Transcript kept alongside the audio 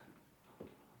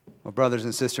Well, brothers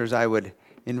and sisters, I would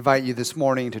invite you this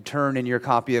morning to turn in your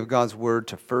copy of God's Word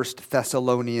to 1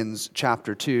 Thessalonians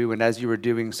chapter 2, and as you are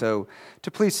doing so, to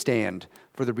please stand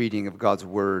for the reading of God's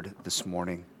Word this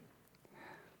morning.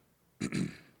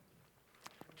 1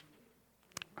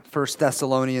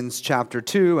 Thessalonians chapter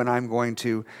 2, and I'm going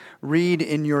to read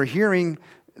in your hearing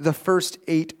the first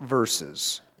 8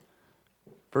 verses.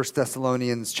 1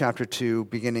 Thessalonians chapter 2,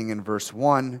 beginning in verse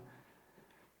 1.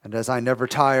 And as I never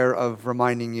tire of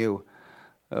reminding you,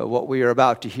 what we are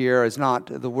about to hear is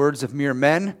not the words of mere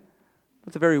men,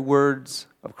 but the very words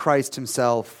of Christ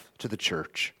himself to the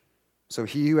church. So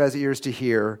he who has ears to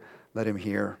hear, let him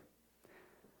hear.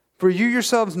 For you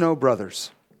yourselves know, brothers,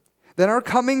 that our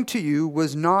coming to you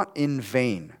was not in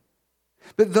vain.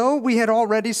 But though we had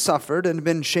already suffered and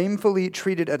been shamefully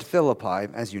treated at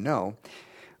Philippi, as you know,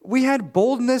 we had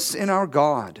boldness in our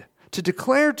God to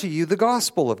declare to you the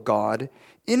gospel of God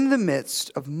in the midst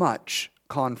of much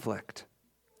conflict.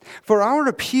 For our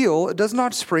appeal does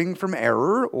not spring from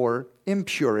error or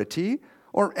impurity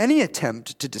or any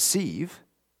attempt to deceive,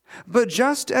 but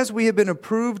just as we have been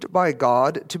approved by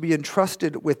God to be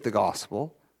entrusted with the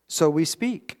gospel, so we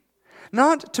speak,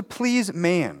 not to please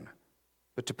man,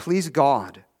 but to please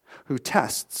God, who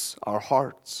tests our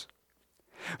hearts.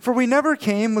 For we never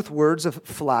came with words of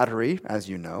flattery, as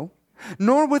you know,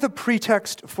 nor with a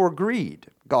pretext for greed,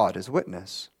 God is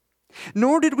witness.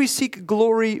 Nor did we seek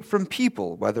glory from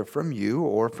people, whether from you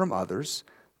or from others,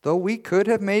 though we could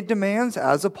have made demands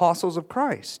as apostles of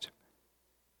Christ.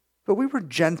 But we were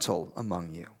gentle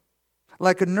among you,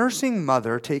 like a nursing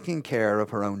mother taking care of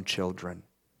her own children.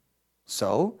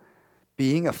 So,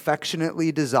 being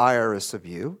affectionately desirous of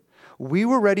you, we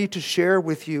were ready to share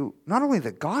with you not only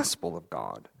the gospel of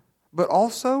God, but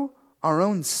also our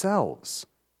own selves,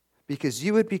 because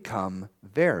you had become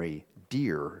very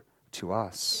dear to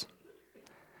us.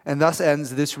 And thus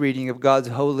ends this reading of God's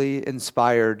holy,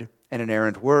 inspired, and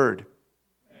inerrant word.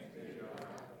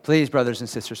 Please, brothers and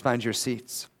sisters, find your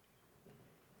seats.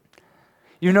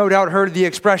 You no doubt heard the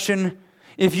expression,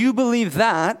 if you believe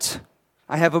that,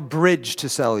 I have a bridge to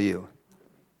sell you.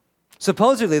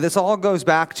 Supposedly, this all goes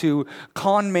back to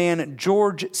con man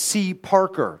George C.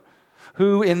 Parker,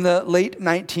 who in the late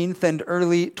 19th and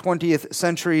early 20th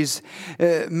centuries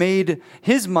made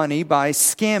his money by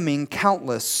scamming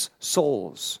countless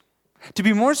souls. To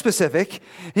be more specific,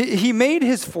 he made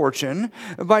his fortune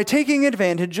by taking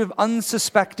advantage of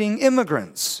unsuspecting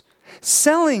immigrants,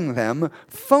 selling them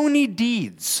phony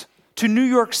deeds to New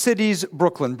York City's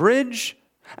Brooklyn Bridge,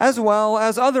 as well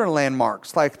as other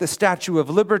landmarks like the Statue of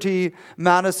Liberty,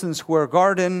 Madison Square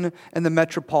Garden, and the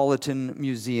Metropolitan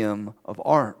Museum of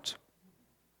Art.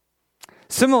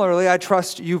 Similarly, I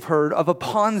trust you've heard of a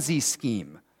Ponzi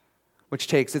scheme, which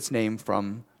takes its name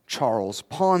from Charles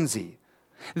Ponzi.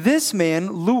 This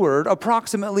man lured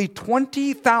approximately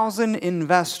 20,000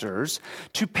 investors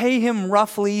to pay him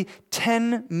roughly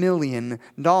 $10 million.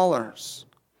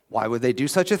 Why would they do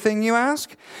such a thing, you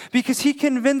ask? Because he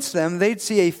convinced them they'd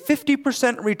see a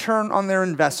 50% return on their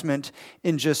investment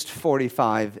in just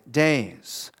 45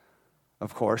 days.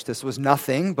 Of course, this was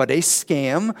nothing but a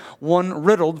scam, one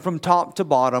riddled from top to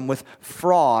bottom with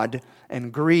fraud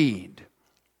and greed.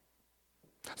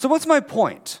 So what's my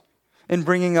point in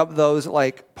bringing up those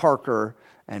like Parker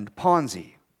and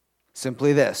Ponzi?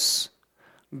 Simply this: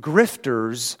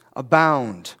 grifters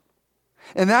abound.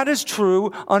 And that is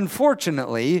true,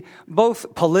 unfortunately,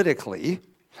 both politically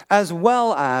as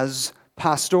well as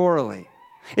pastorally.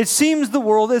 It seems the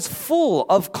world is full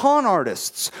of con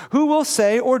artists who will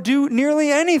say or do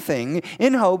nearly anything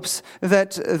in hopes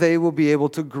that they will be able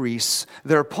to grease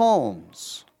their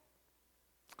palms.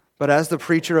 But as the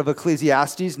preacher of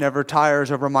Ecclesiastes never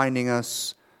tires of reminding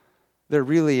us, there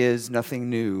really is nothing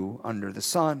new under the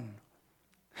sun.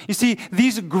 You see,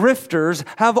 these grifters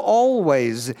have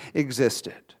always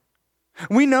existed.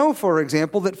 We know, for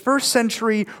example, that first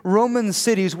century Roman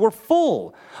cities were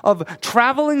full of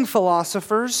traveling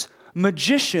philosophers,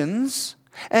 magicians,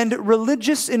 and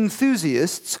religious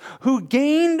enthusiasts who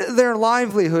gained their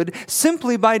livelihood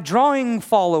simply by drawing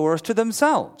followers to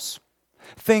themselves.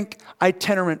 Think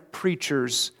itinerant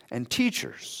preachers and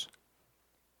teachers.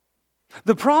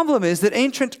 The problem is that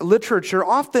ancient literature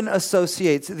often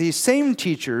associates these same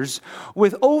teachers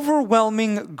with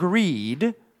overwhelming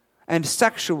greed and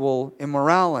sexual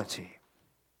immorality.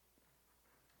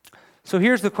 So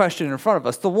here's the question in front of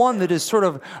us, the one that is sort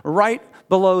of right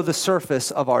below the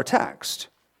surface of our text.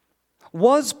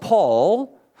 Was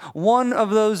Paul one of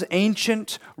those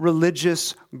ancient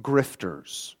religious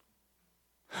grifters?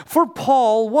 For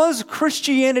Paul, was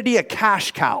Christianity a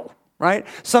cash cow, right?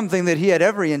 Something that he had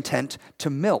every intent to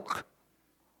milk.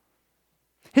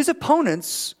 His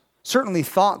opponents certainly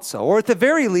thought so, or at the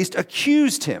very least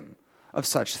accused him of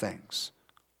such things.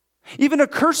 Even a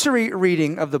cursory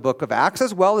reading of the book of Acts,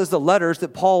 as well as the letters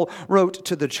that Paul wrote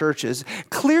to the churches,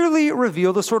 clearly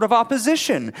reveal the sort of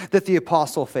opposition that the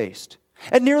apostle faced.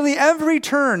 At nearly every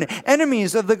turn,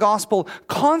 enemies of the gospel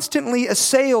constantly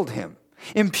assailed him,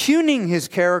 impugning his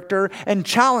character and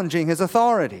challenging his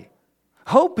authority,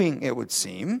 hoping, it would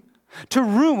seem, to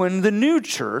ruin the new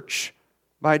church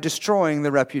by destroying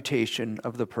the reputation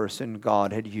of the person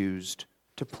God had used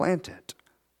to plant it.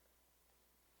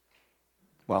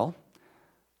 Well,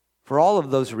 for all of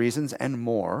those reasons and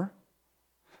more,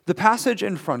 the passage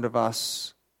in front of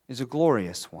us is a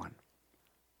glorious one.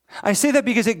 I say that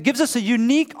because it gives us a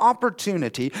unique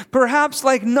opportunity, perhaps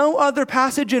like no other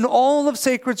passage in all of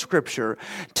sacred Scripture,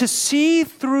 to see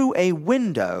through a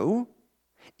window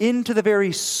into the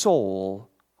very soul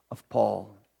of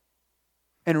Paul.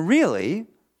 And really,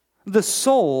 the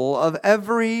soul of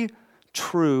every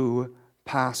true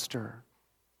pastor.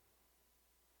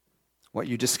 What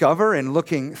you discover in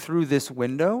looking through this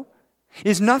window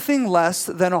is nothing less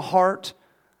than a heart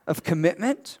of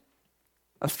commitment,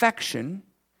 affection,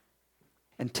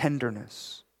 and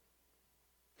tenderness.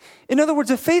 In other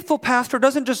words, a faithful pastor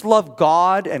doesn't just love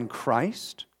God and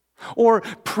Christ or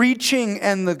preaching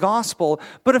and the gospel,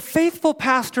 but a faithful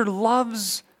pastor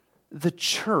loves the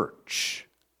church.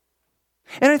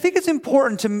 And I think it's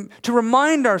important to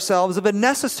remind ourselves of a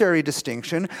necessary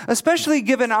distinction, especially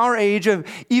given our age of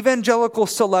evangelical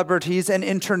celebrities and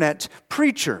internet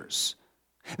preachers.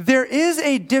 There is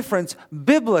a difference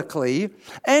biblically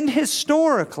and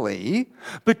historically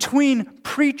between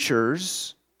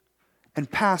preachers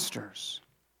and pastors.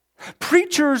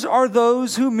 Preachers are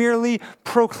those who merely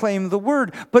proclaim the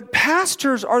word, but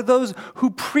pastors are those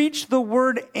who preach the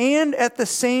word and at the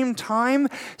same time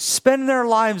spend their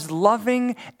lives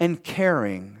loving and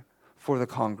caring for the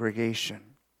congregation.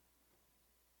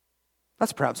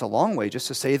 That's perhaps a long way just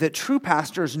to say that true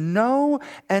pastors know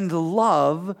and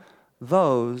love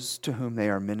those to whom they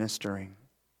are ministering.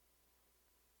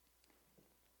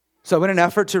 So in an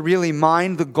effort to really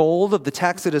mine the gold of the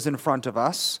text that is in front of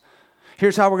us,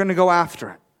 here's how we're going to go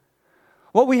after it.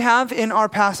 What we have in our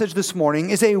passage this morning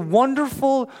is a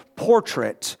wonderful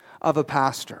portrait of a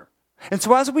pastor. And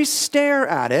so as we stare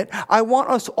at it, I want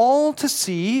us all to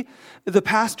see the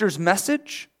pastor's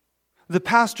message, the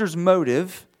pastor's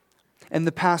motive, and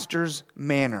the pastor's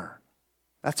manner.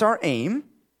 That's our aim.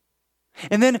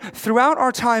 And then throughout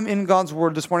our time in God's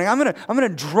Word this morning, I'm going to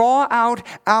draw out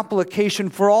application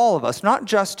for all of us, not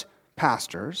just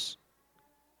pastors.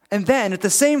 And then, at the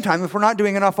same time, if we're not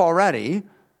doing enough already,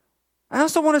 I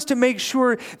also want us to make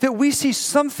sure that we see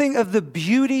something of the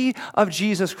beauty of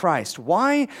Jesus Christ.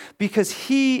 Why? Because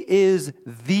He is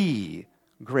the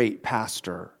great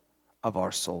pastor of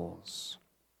our souls.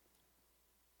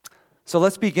 So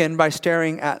let's begin by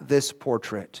staring at this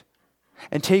portrait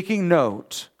and taking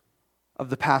note of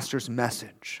the pastor's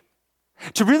message.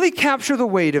 To really capture the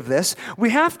weight of this, we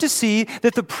have to see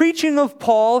that the preaching of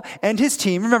Paul and his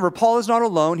team, remember, Paul is not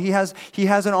alone, he has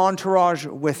an entourage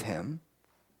with him,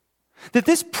 that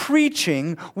this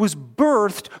preaching was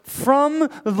birthed from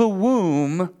the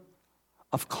womb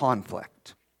of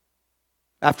conflict.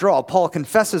 After all, Paul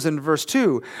confesses in verse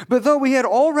 2, "But though we had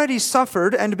already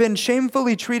suffered and been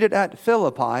shamefully treated at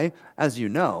Philippi, as you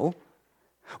know,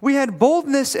 we had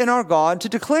boldness in our God to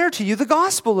declare to you the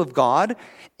gospel of God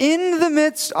in the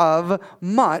midst of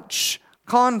much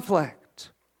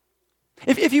conflict."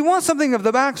 If you want something of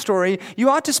the backstory, you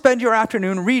ought to spend your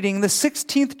afternoon reading the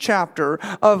 16th chapter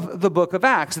of the book of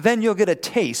Acts. Then you'll get a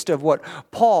taste of what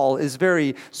Paul is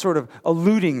very sort of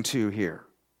alluding to here.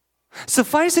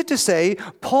 Suffice it to say,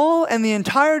 Paul and the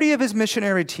entirety of his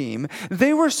missionary team,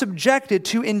 they were subjected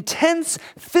to intense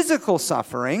physical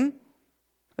suffering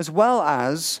as well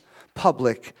as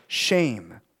public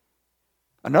shame.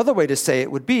 Another way to say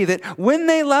it would be that when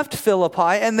they left Philippi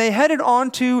and they headed on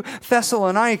to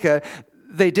Thessalonica,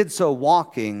 they did so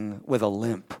walking with a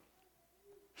limp.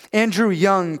 Andrew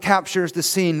Young captures the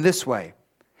scene this way.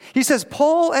 He says,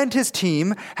 Paul and his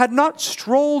team had not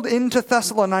strolled into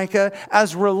Thessalonica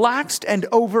as relaxed and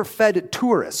overfed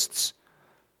tourists.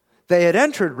 They had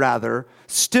entered, rather,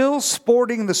 still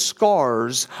sporting the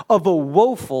scars of a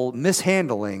woeful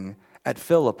mishandling at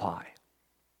Philippi.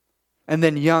 And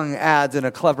then Young adds in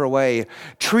a clever way,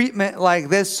 treatment like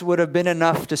this would have been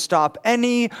enough to stop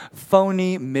any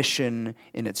phony mission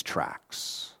in its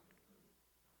tracks.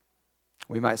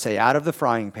 We might say out of the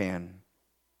frying pan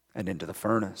and into the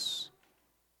furnace.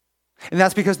 And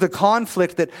that's because the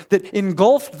conflict that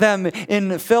engulfed them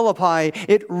in Philippi,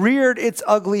 it reared its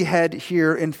ugly head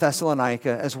here in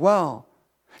Thessalonica as well.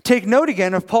 Take note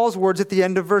again of Paul's words at the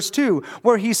end of verse 2,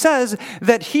 where he says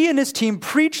that he and his team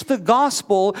preached the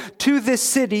gospel to this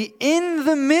city in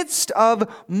the midst of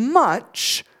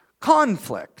much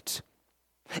conflict.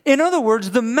 In other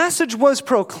words, the message was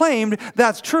proclaimed,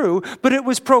 that's true, but it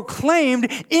was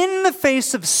proclaimed in the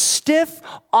face of stiff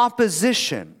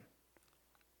opposition.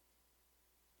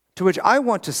 To which I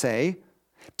want to say,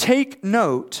 take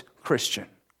note, Christian.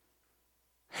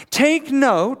 Take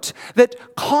note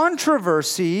that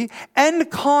controversy and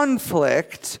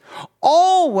conflict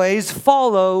always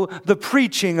follow the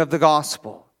preaching of the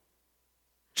gospel,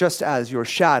 just as your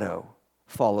shadow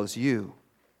follows you.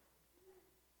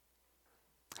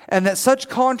 And that such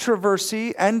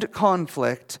controversy and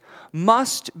conflict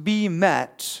must be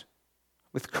met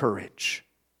with courage.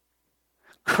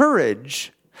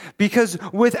 Courage, because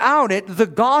without it, the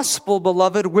gospel,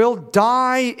 beloved, will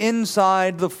die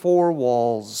inside the four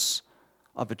walls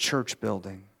of a church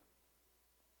building.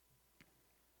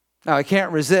 Now, I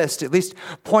can't resist at least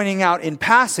pointing out in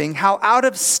passing how out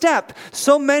of step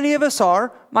so many of us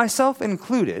are, myself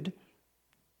included,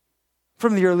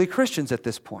 from the early Christians at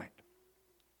this point.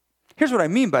 Here's what I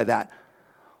mean by that.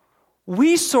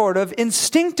 We sort of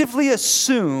instinctively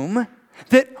assume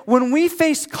that when we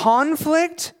face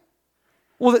conflict,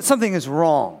 well, that something is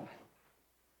wrong,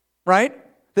 right?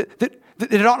 That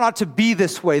it ought not to be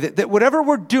this way. That whatever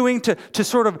we're doing to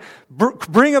sort of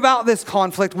bring about this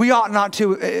conflict, we ought not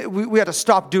to, we ought to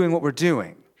stop doing what we're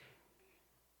doing.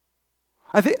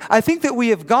 I think that we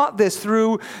have got this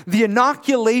through the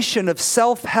inoculation of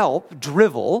self-help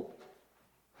drivel,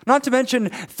 not to mention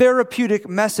therapeutic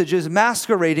messages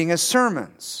masquerading as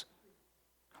sermons.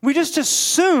 We just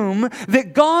assume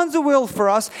that God's will for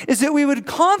us is that we would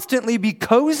constantly be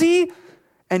cozy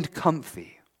and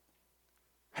comfy.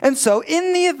 And so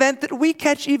in the event that we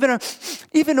catch even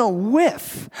a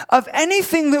whiff of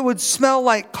anything that would smell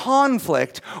like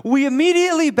conflict, we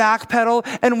immediately backpedal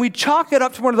and we chalk it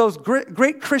up to one of those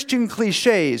great Christian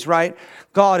cliches, right?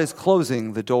 God is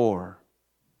closing the door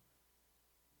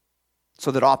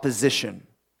so that opposition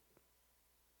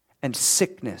and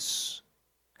sickness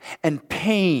and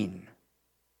pain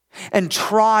and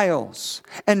trials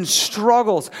and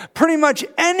struggles, pretty much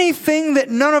anything that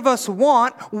none of us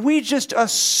want, we just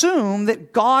assume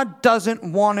that God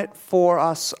doesn't want it for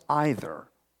us either.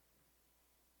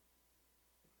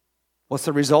 What's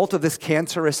the result of this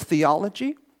cancerous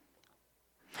theology?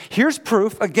 Here's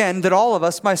proof, again, that all of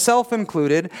us, myself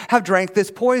included, have drank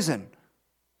this poison.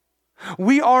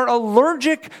 We are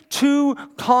allergic to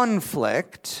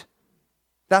conflict.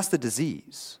 That's the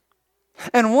disease.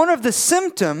 And one of the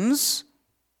symptoms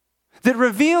that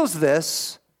reveals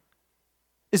this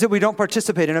is that we don't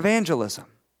participate in evangelism.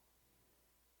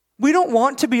 We don't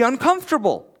want to be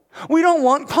uncomfortable. We don't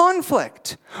want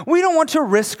conflict. We don't want to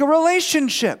risk a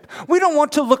relationship. We don't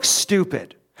want to look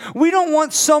stupid. We don't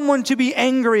want someone to be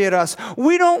angry at us.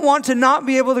 We don't want to not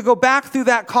be able to go back through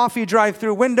that coffee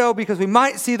drive-through window because we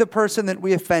might see the person that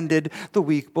we offended the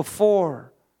week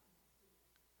before.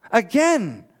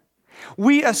 Again,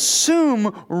 we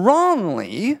assume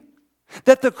wrongly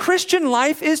that the Christian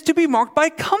life is to be marked by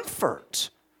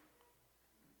comfort,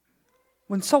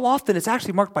 when so often it's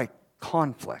actually marked by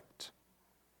conflict.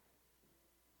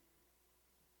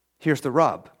 Here's the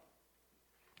rub.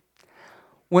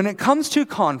 When it comes to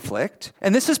conflict,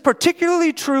 and this is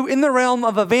particularly true in the realm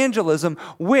of evangelism,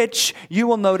 which you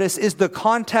will notice is the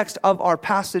context of our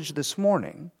passage this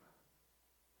morning,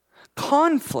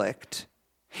 conflict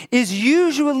is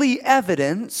usually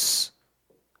evidence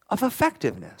of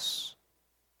effectiveness.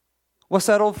 What's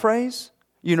that old phrase?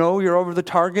 You know you're over the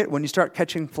target when you start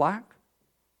catching flack.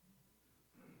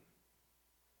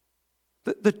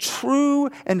 The true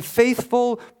and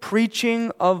faithful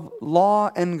preaching of law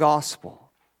and gospel.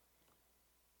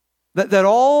 That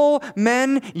all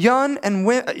men,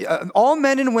 all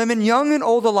men and women, young and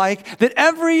old alike, that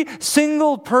every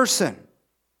single person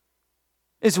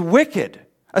is wicked,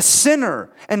 a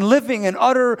sinner, and living in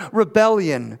utter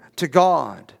rebellion to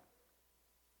God.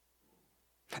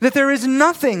 That there is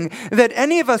nothing that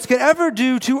any of us can ever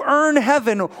do to earn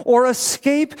heaven or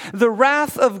escape the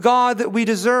wrath of God that we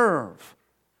deserve.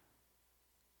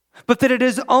 But that it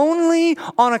is only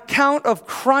on account of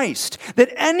Christ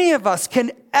that any of us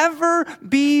can ever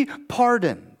be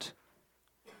pardoned.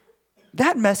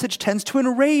 That message tends to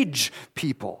enrage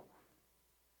people.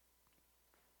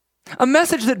 A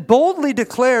message that boldly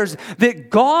declares that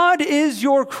God is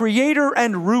your creator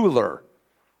and ruler,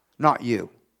 not you.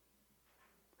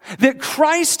 That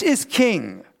Christ is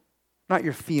king, not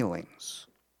your feelings.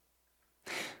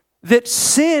 That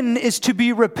sin is to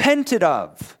be repented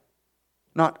of,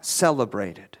 not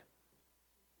celebrated.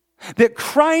 that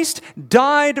Christ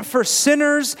died for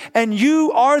sinners and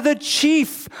you are the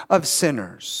chief of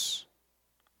sinners.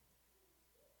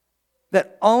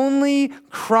 That only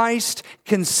Christ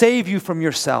can save you from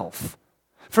yourself,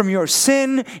 from your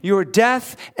sin, your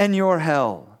death, and your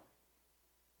hell.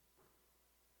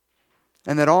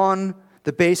 And that on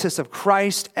the basis of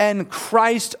Christ and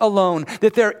Christ alone,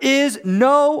 that there is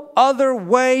no other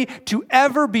way to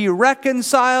ever be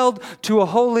reconciled to a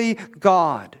holy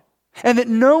God. And that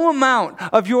no amount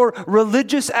of your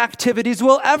religious activities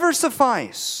will ever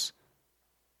suffice.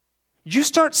 You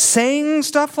start saying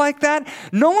stuff like that,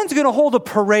 no one's going to hold a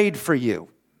parade for you.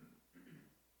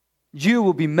 You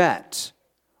will be met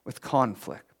with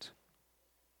conflict.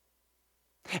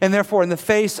 And therefore, in the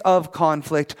face of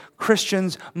conflict,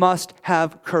 Christians must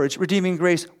have courage. Redeeming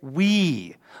Grace,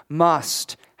 we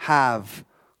must have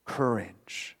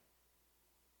courage.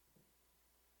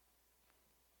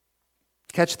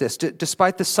 Catch this.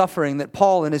 Despite the suffering that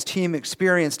Paul and his team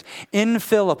experienced in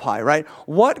Philippi, right?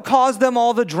 What caused them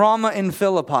all the drama in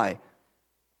Philippi?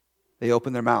 They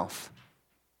opened their mouth.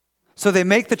 So they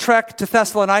make the trek to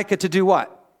Thessalonica to do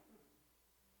what?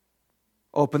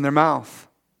 Open their mouth.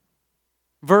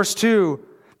 Verse 2,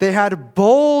 they had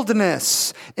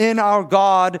boldness in our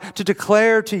God to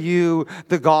declare to you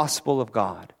the gospel of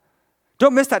God.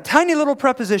 Don't miss that tiny little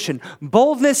preposition,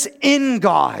 boldness in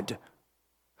God.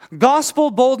 Gospel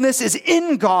boldness is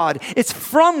in God. It's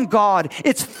from God.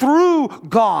 It's through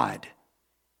God.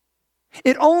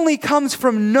 It only comes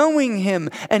from knowing Him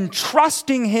and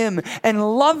trusting Him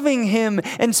and loving Him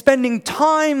and spending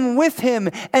time with Him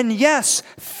and, yes,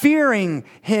 fearing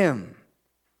Him.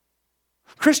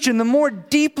 Christian, the more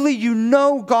deeply you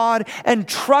know God and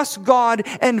trust God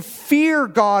and fear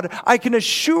God, I can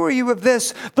assure you of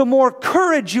this, the more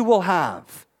courage you will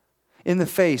have in the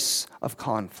face of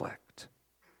conflict.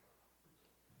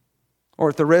 Or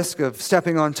at the risk of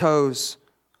stepping on toes,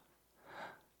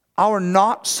 our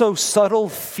not so subtle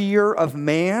fear of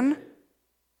man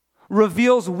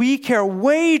reveals we care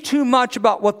way too much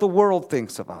about what the world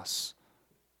thinks of us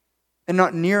and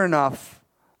not near enough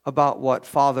about what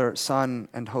Father, Son,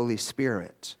 and Holy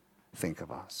Spirit think of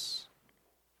us.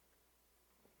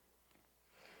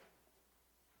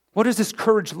 What does this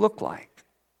courage look like?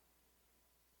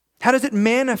 How does it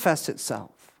manifest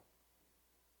itself?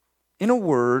 In a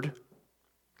word,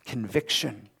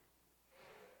 conviction.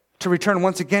 To return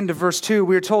once again to verse 2,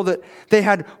 we are told that they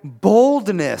had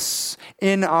boldness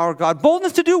in our God.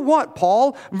 Boldness to do what,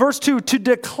 Paul? Verse 2, to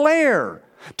declare,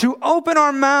 to open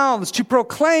our mouths, to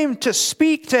proclaim, to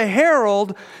speak, to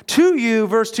herald to you,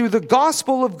 verse 2, the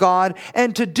gospel of God,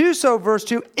 and to do so, verse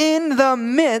 2, in the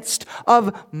midst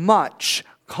of much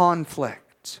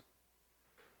conflict.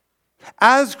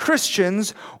 As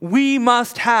Christians, we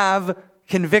must have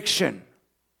conviction.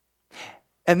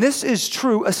 And this is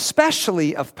true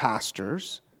especially of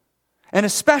pastors, and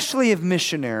especially of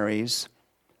missionaries,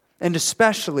 and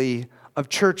especially of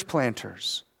church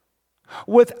planters.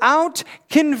 Without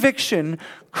conviction,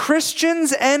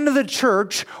 Christians and the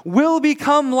church will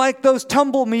become like those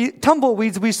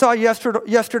tumbleweeds we saw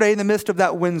yesterday in the midst of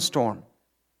that windstorm.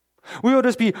 We will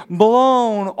just be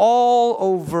blown all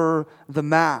over the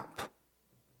map.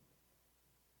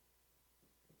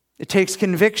 It takes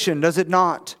conviction, does it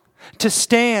not, to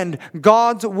stand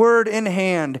God's word in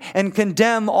hand and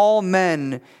condemn all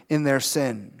men in their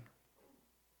sin.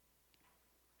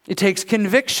 It takes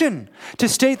conviction to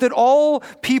state that all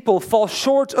people fall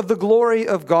short of the glory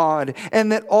of God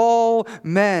and that all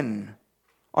men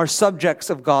are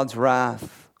subjects of God's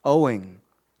wrath owing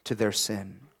to their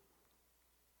sin.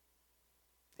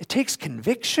 It takes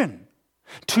conviction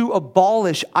to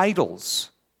abolish idols,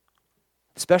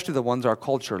 especially the ones our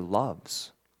culture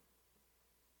loves.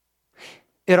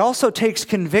 It also takes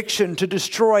conviction to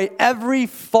destroy every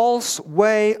false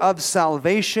way of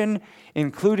salvation,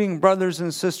 including, brothers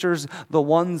and sisters, the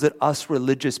ones that us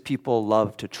religious people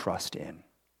love to trust in.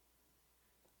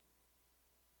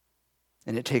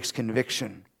 And it takes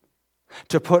conviction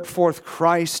to put forth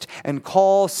Christ and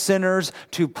call sinners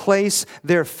to place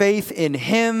their faith in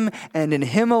Him and in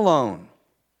Him alone,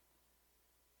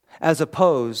 as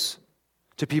opposed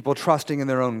to people trusting in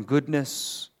their own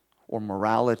goodness or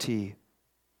morality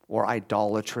or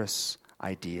idolatrous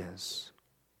ideas.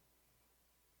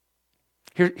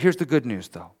 Here's the good news,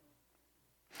 though.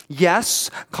 Yes,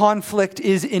 conflict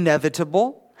is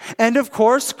inevitable. And of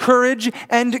course, courage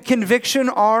and conviction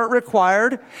are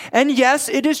required. And yes,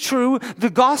 it is true, the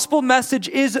gospel message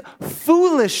is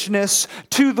foolishness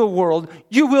to the world.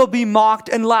 You will be mocked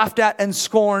and laughed at and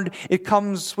scorned. It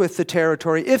comes with the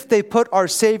territory. If they put our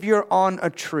Savior on a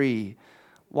tree,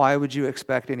 why would you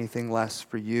expect anything less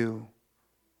for you?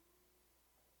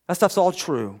 That stuff's all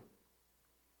true.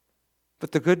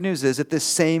 But the good news is that this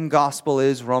same gospel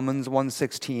is, Romans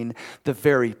 1:16, the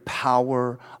very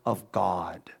power of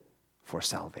God for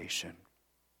salvation.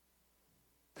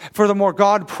 Furthermore,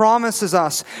 God promises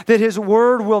us that His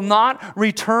word will not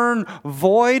return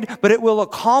void, but it will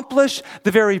accomplish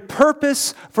the very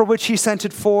purpose for which He sent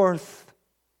it forth.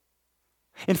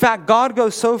 In fact, God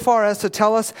goes so far as to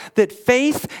tell us that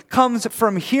faith comes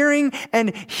from hearing,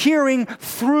 and hearing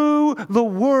through the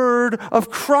word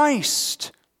of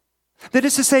Christ. That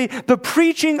is to say, the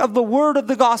preaching of the word of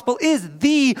the gospel is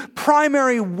the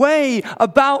primary way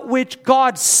about which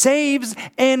God saves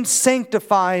and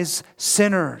sanctifies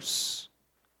sinners.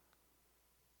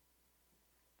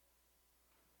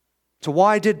 So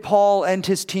why did Paul and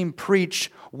his team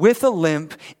preach with a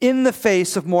limp in the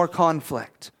face of more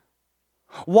conflict?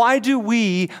 Why do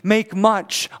we make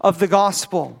much of the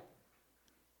gospel?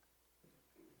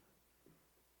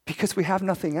 Because we have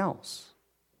nothing else.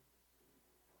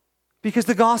 Because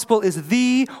the gospel is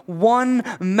the one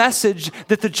message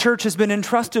that the church has been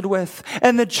entrusted with.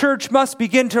 And the church must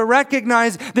begin to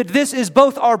recognize that this is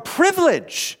both our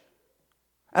privilege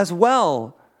as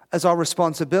well as our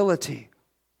responsibility.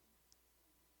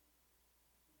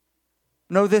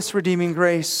 Know this, redeeming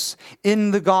grace.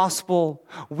 In the gospel,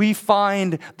 we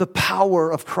find the power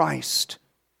of Christ.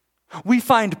 We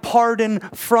find pardon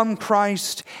from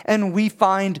Christ, and we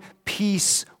find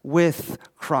peace with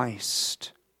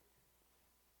Christ.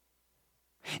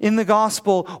 In the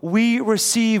gospel, we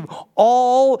receive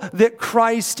all that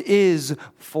Christ is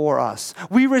for us.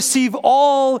 We receive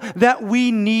all that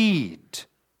we need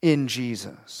in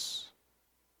Jesus.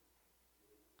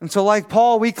 And so, like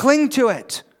Paul, we cling to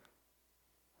it.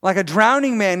 Like a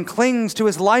drowning man clings to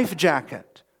his life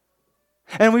jacket.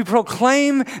 And we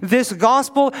proclaim this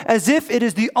gospel as if it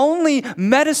is the only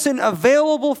medicine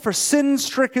available for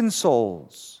sin-stricken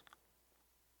souls,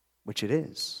 which it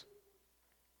is.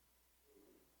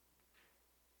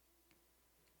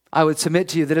 I would submit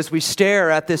to you that as we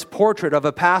stare at this portrait of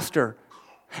a pastor,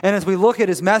 and as we look at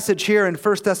his message here in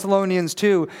 1 Thessalonians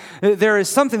 2, there is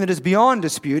something that is beyond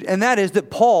dispute, and that is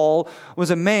that Paul was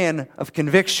a man of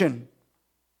conviction.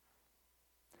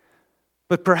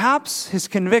 But perhaps his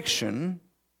conviction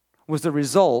was the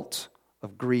result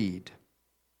of greed.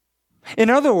 In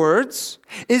other words,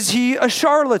 is he a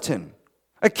charlatan,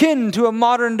 akin to a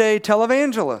modern-day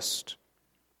televangelist?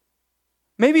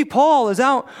 Maybe Paul is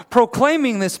out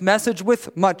proclaiming this message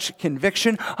with much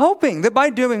conviction, hoping that by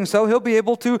doing so he'll be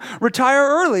able to retire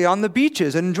early on the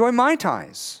beaches and enjoy Mai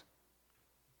Tais.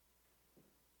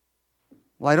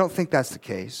 Well, I don't think that's the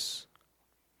case.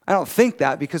 I don't think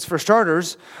that because, for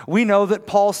starters, we know that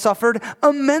Paul suffered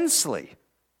immensely.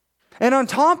 And on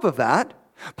top of that,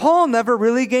 Paul never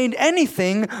really gained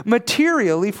anything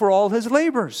materially for all his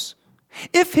labors.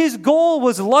 If his goal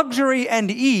was luxury and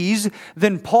ease,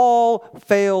 then Paul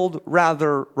failed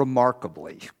rather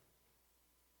remarkably.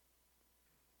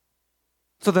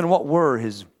 So then what were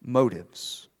his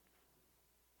motives?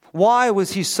 Why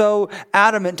was he so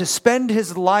adamant to spend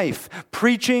his life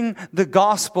preaching the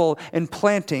gospel and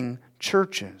planting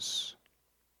churches?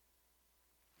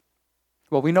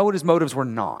 Well, we know what his motives were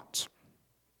not.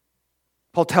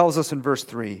 Paul tells us in verse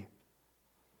 3. He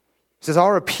says,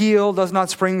 our appeal does not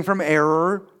spring from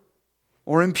error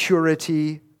or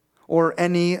impurity or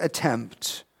any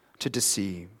attempt to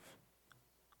deceive.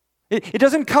 It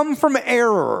doesn't come from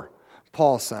error,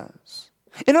 Paul says.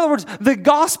 In other words, the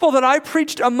gospel that I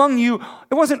preached among you,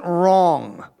 it wasn't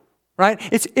wrong, right?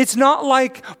 It's not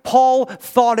like Paul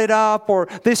thought it up or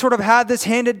they sort of had this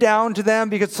handed down to them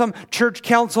because some church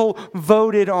council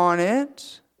voted on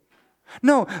it.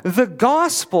 No, the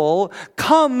gospel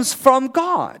comes from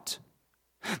God.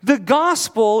 The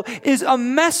gospel is a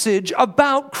message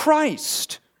about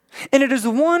Christ. And it is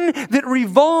one that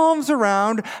revolves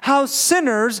around how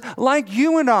sinners like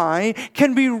you and I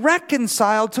can be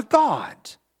reconciled to God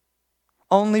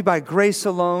only by grace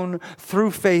alone,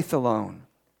 through faith alone,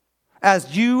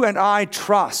 as you and I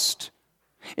trust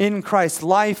in Christ's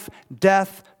life,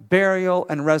 death, burial,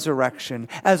 and resurrection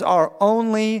as our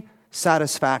only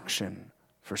satisfaction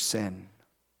for sin.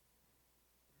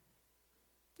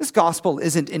 This gospel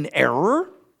isn't in error.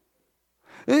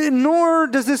 Nor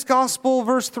does this gospel,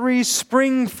 verse 3,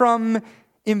 spring from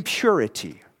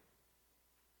impurity.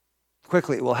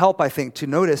 Quickly, it will help, I think, to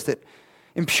notice that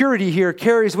impurity here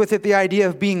carries with it the idea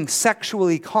of being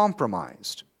sexually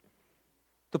compromised.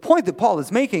 The point that Paul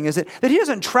is making is that he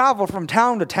doesn't travel from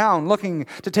town to town looking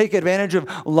to take advantage of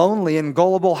lonely and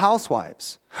gullible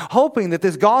housewives, hoping that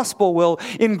this gospel will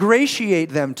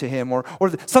ingratiate them to him or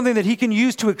something that he can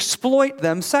use to exploit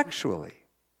them sexually.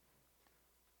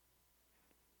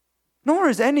 Nor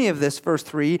is any of this, verse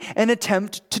 3, an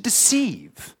attempt to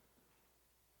deceive.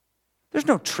 There's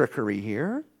no trickery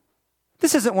here.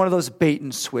 This isn't one of those bait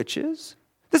and switches.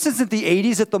 This isn't the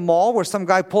 80s at the mall where some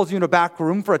guy pulls you in a back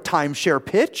room for a timeshare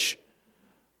pitch.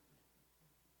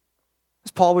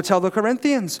 As Paul would tell the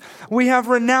Corinthians, we have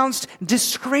renounced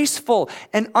disgraceful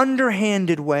and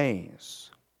underhanded ways.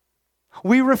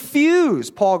 We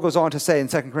refuse, Paul goes on to say in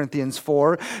 2 Corinthians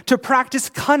 4, to practice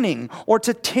cunning or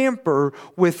to tamper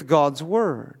with God's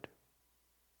word.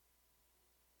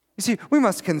 You see, we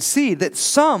must concede that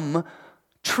some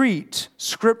treat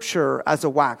Scripture as a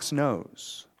wax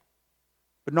nose,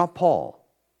 but not Paul.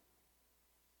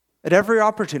 At every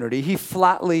opportunity, he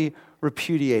flatly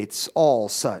repudiates all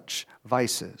such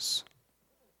vices.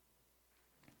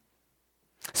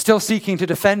 Still seeking to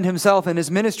defend himself and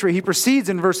his ministry, he proceeds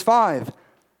in verse 5.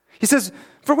 He says,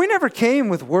 "For we never came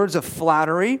with words of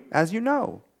flattery, as you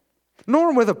know,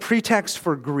 nor with a pretext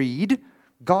for greed,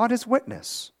 God is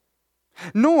witness.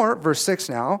 Nor," verse 6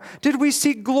 now, "did we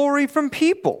seek glory from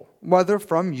people, whether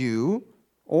from you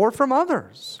or from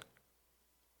others."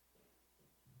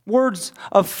 Words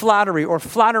of flattery or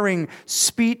flattering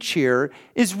speech here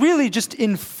is really just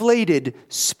inflated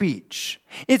speech.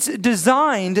 It's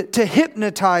designed to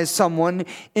hypnotize someone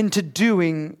into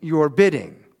doing your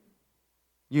bidding.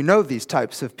 You know these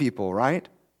types of people, right?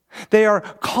 They are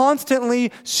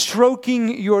constantly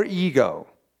stroking your ego,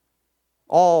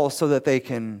 all so that they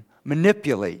can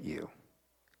manipulate you.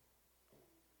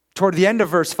 Toward the end of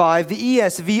verse 5, the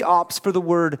ESV opts for the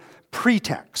word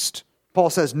pretext. Paul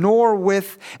says, "nor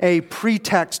with a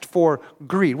pretext for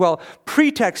greed." Well,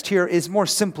 pretext here is more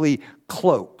simply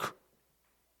cloak.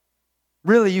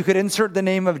 Really, you could insert the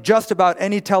name of just about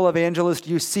any televangelist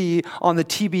you see on the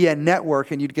TBN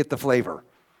network and you'd get the flavor.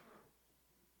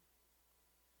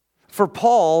 For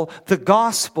Paul, the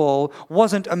gospel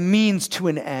wasn't a means to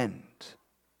an end.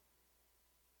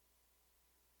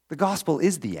 The gospel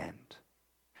is the end.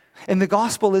 And the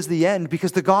gospel is the end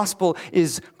because the gospel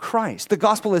is Christ. The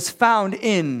gospel is found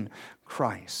in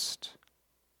Christ.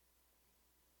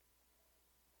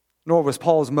 Nor was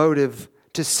Paul's motive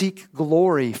to seek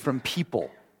glory from people,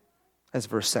 as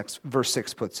verse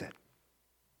 6 puts it.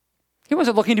 He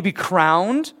wasn't looking to be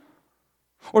crowned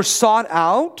or sought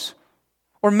out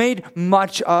or made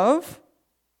much of.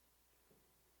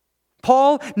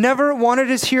 Paul never wanted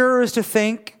his hearers to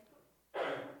think,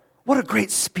 "What a great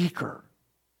speaker.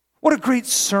 What a great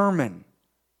sermon."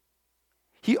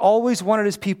 He always wanted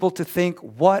his people to think,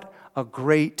 "What a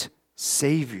great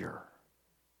Savior."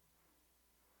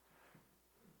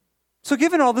 So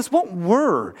given all this, what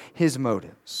were his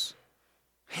motives?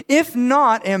 If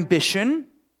not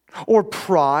ambition, or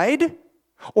pride,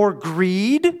 or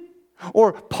greed,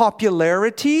 or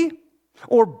popularity,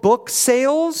 or book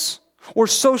sales, or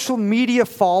social media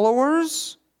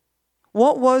followers,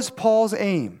 what was Paul's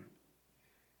aim?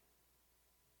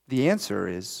 The answer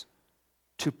is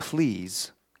to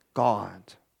please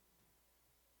God.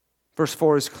 Verse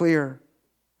 4 is clear.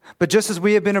 "But just as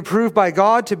we have been approved by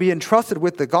God to be entrusted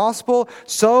with the gospel,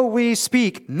 so we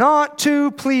speak, not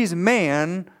to please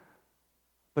man,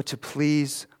 but to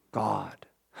please God."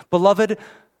 Beloved,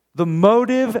 the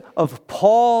motive of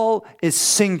Paul is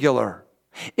singular.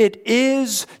 It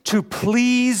is to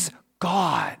please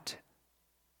God.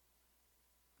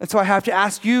 And so I have to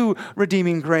ask you,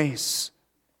 Redeeming Grace,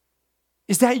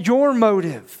 is that your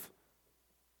motive?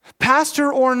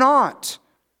 Pastor or not,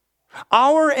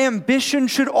 our ambition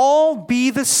should all be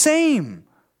the same.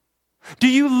 Do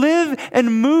you live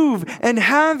and move and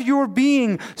have your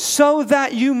being so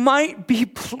that you might be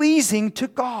pleasing to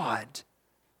God?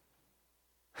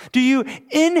 Do you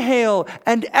inhale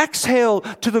and exhale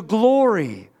to the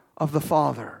glory of the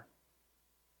Father?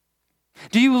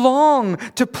 Do you long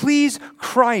to please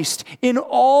Christ in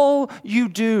all you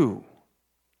do?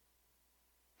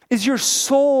 Is your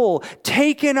soul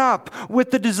taken up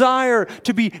with the desire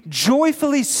to be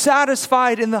joyfully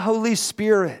satisfied in the Holy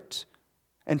Spirit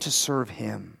and to serve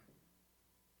Him?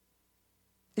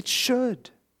 It should.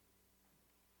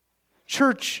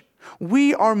 Church,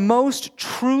 we are most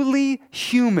truly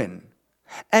human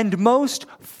and most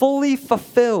fully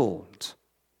fulfilled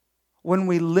when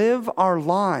we live our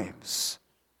lives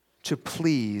to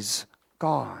please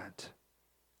God.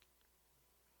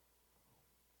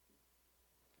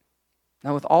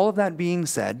 Now, with all of that being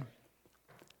said,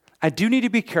 I do need to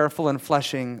be careful in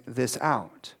fleshing this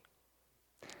out.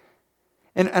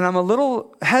 And I'm a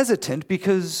little hesitant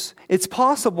because it's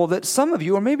possible that some of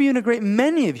you, or maybe even a great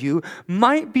many of you,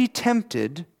 might be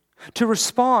tempted to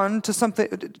respond to something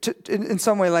in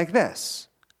some way like this.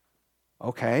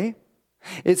 Okay,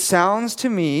 it sounds to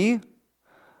me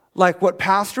like what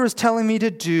pastor is telling me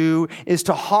to do is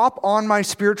to hop on my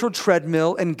spiritual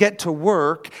treadmill and get to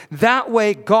work. That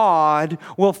way God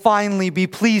will finally be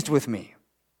pleased with me.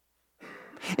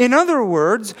 In other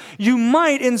words, you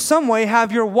might in some way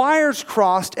have your wires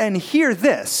crossed and hear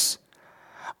this.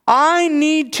 I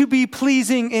need to be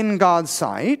pleasing in God's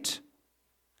sight.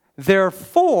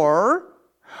 Therefore,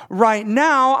 right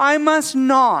now I must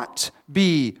not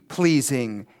be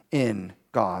pleasing in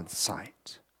God's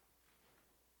sight.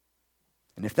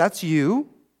 And if that's you,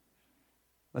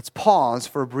 let's pause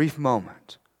for a brief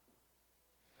moment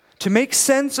to make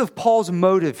sense of Paul's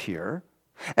motive here,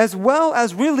 as well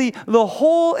as really the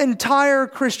whole entire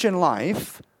Christian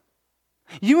life.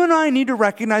 You and I need to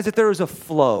recognize that there is a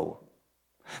flow.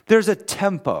 There's a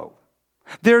tempo.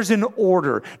 There's an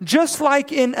order. Just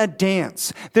like in a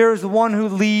dance, there's one who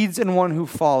leads and one who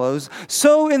follows.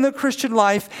 So in the Christian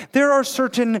life, there are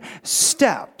certain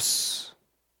steps.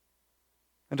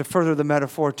 And to further the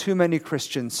metaphor, too many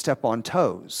Christians step on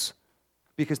toes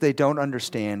because they don't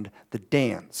understand the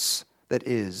dance that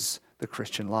is the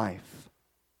Christian life.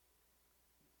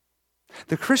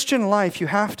 The Christian life, you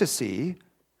have to see,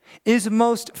 is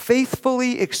most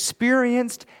faithfully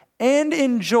experienced and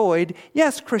enjoyed.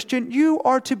 Yes, Christian, you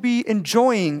are to be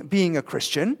enjoying being a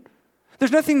Christian.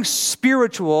 There's nothing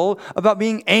spiritual about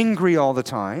being angry all the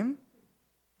time.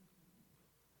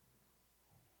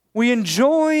 We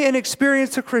enjoy and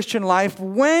experience the Christian life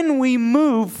when we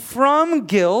move from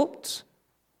guilt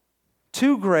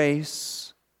to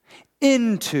grace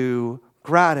into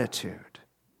gratitude.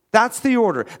 That's the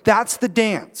order. That's the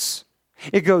dance.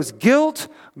 It goes guilt,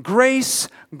 grace,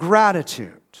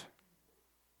 gratitude.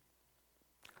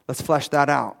 Let's flesh that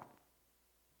out.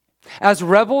 As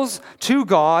rebels to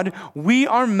God, we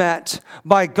are met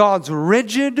by God's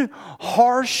rigid,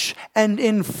 harsh, and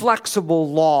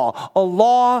inflexible law, a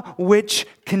law which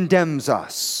condemns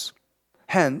us,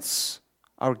 hence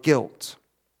our guilt.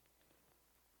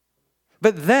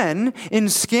 But then, in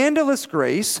scandalous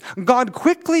grace, God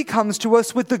quickly comes to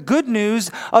us with the good news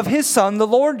of His Son, the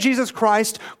Lord Jesus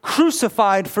Christ,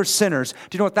 crucified for sinners.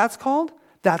 Do you know what that's called?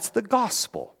 That's the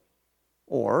gospel,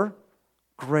 or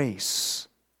grace.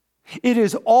 It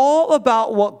is all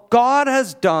about what God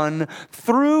has done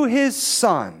through His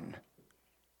Son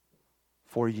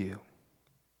for you.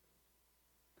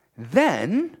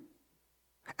 Then,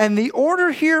 and the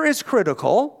order here is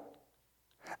critical,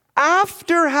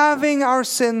 after having our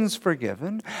sins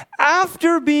forgiven,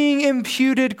 after being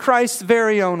imputed Christ's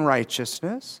very own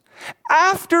righteousness,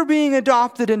 after being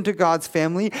adopted into God's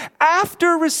family,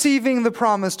 after receiving the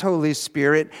promised Holy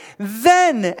Spirit,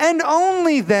 then and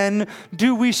only then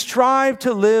do we strive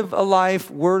to live a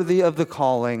life worthy of the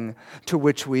calling to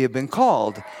which we have been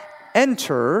called.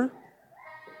 Enter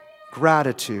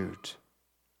gratitude.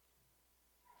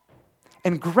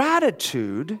 And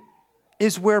gratitude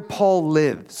is where Paul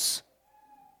lives.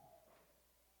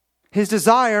 His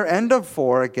desire, end of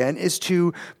 4 again, is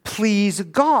to please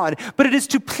God. But it is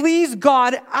to please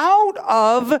God out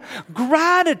of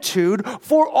gratitude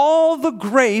for all the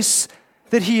grace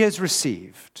that he has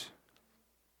received.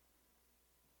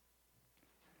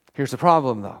 Here's the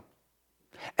problem, though.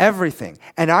 Everything,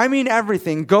 and I mean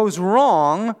everything, goes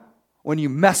wrong when you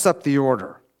mess up the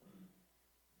order.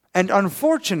 And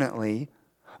unfortunately,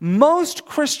 most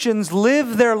Christians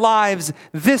live their lives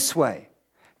this way: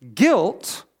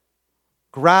 guilt,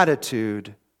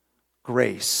 gratitude,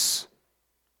 grace.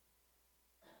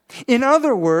 In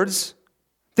other words,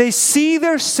 they see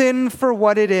their sin for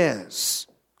what it is: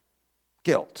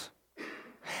 guilt.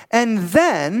 And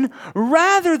then,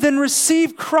 rather than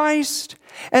receive Christ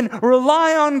and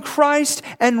rely on Christ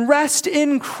and rest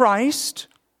in Christ,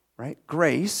 right,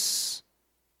 grace,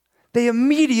 they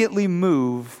immediately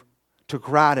move to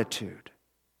gratitude,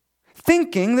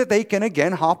 thinking that they can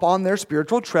again hop on their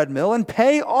spiritual treadmill and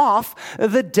pay off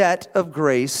the debt of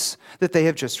grace that they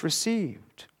have just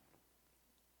received.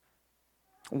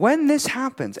 When this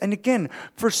happens, and again,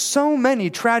 for so many,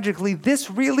 tragically,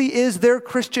 this really is their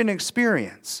Christian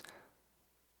experience.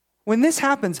 When this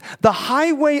happens, the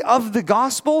highway of the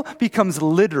gospel becomes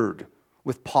littered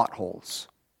with potholes,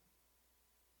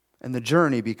 and the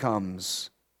journey becomes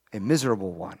a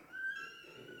miserable one.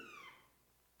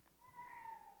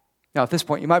 Now, at this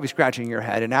point, you might be scratching your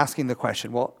head and asking the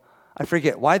question, well, I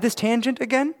forget, why this tangent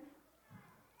again?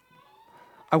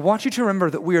 I want you to remember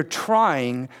that we are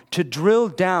trying to drill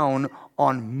down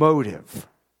on motive.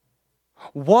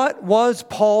 What was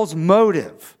Paul's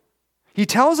motive? He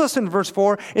tells us in verse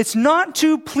 4, it's not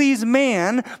to please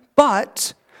man,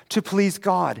 but to please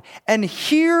God. And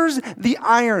here's the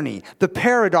irony, the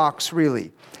paradox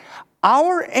really.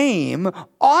 Our aim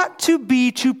ought to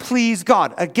be to please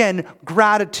God. Again,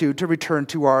 gratitude, to return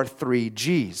to our 3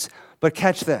 G's. But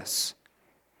catch this.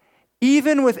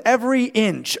 Even with every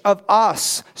inch of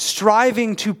us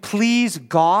striving to please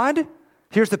God,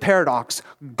 here's the paradox.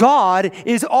 God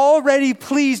is already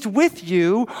pleased with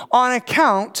you on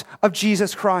account of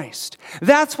Jesus Christ.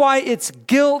 That's why it's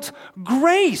guilt,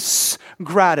 grace,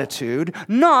 gratitude,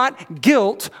 not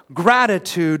guilt,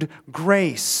 gratitude,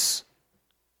 grace.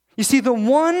 You see, the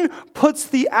one puts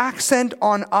the accent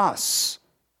on us,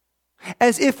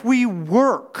 as if we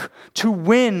work to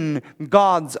win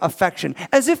God's affection,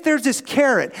 as if there's this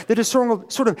carrot that is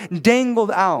sort of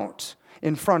dangled out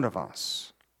in front of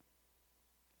us.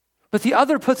 But the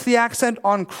other puts the accent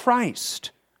on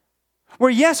Christ, where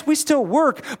yes, we still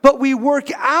work, but we work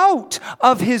out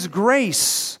of his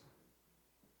grace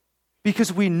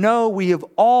because we know we have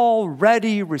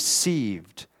already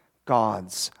received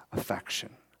God's affection.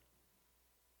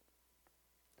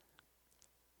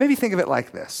 Maybe think of it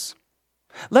like this.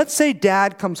 Let's say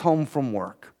Dad comes home from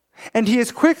work, and he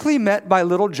is quickly met by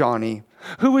little Johnny,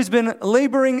 who has been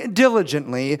laboring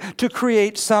diligently to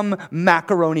create some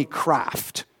macaroni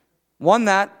craft. One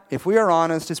that, if we are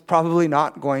honest, is probably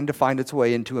not going to find its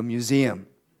way into a museum.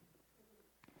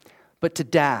 But to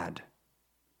Dad,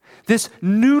 this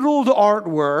noodled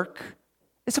artwork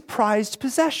is a prized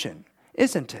possession,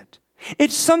 isn't it?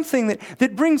 It's something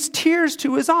that brings tears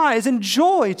to his eyes and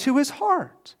joy to his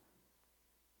heart.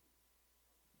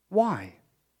 Why?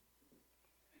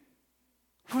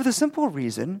 For the simple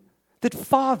reason that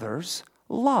fathers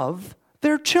love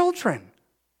their children.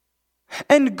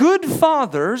 And good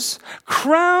fathers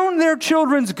crown their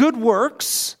children's good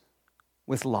works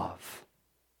with love.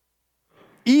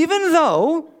 Even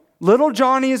though little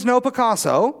Johnny is no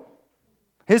Picasso,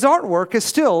 his artwork is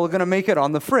still going to make it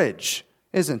on the fridge,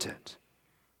 isn't it?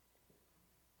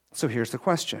 So here's the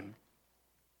question.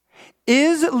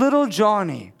 Is little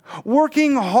Johnny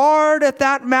working hard at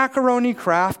that macaroni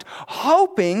craft,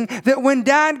 hoping that when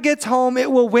Dad gets home,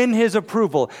 it will win his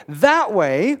approval? That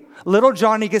way, little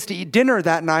Johnny gets to eat dinner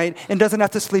that night and doesn't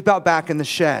have to sleep out back in the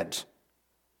shed.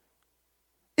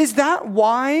 Is that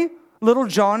why little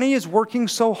Johnny is working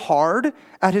so hard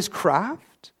at his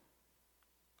craft?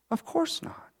 Of course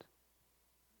not.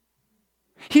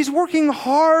 He's working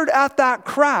hard at that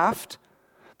craft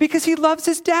because he loves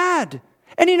his dad.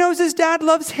 And he knows his dad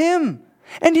loves him.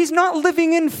 And he's not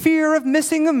living in fear of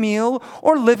missing a meal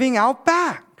or living out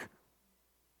back.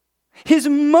 His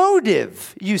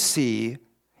motive, you see,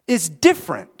 is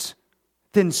different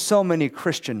than so many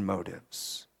Christian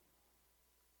motives.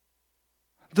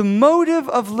 The motive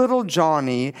of little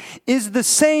Johnny is the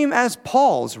same as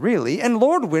Paul's, really, and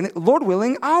Lord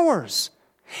willing, ours.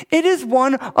 It is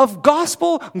one of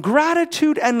gospel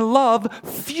gratitude and love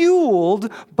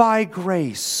fueled by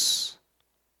grace.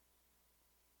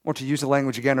 Or to use the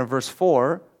language again in verse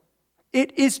 4,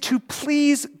 it is to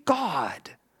please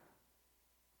God,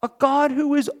 a God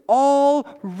who is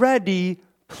already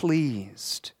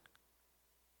pleased.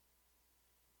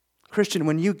 Christian,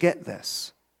 when you get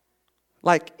this,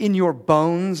 like in your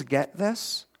bones get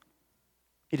this,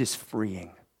 it is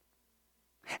freeing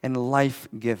and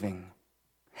life-giving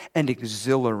and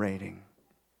exhilarating.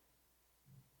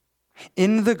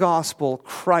 In the gospel,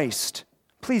 Christ,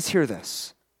 please hear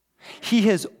this, he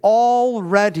has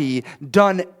already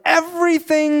done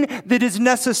everything that is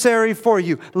necessary for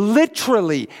you.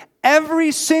 Literally,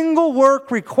 every single work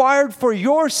required for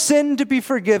your sin to be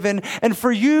forgiven and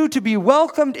for you to be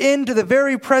welcomed into the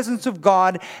very presence of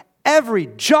God. Every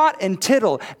jot and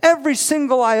tittle, every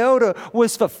single iota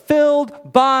was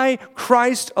fulfilled by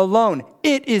Christ alone.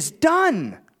 It is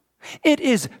done. It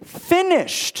is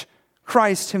finished,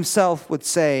 Christ himself would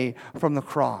say from the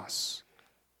cross.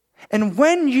 And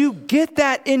when you get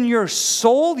that in your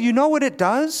soul, you know what it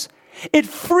does? It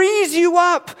frees you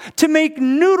up to make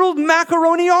noodled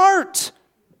macaroni art.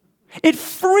 It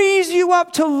frees you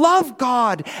up to love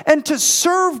God and to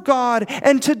serve God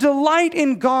and to delight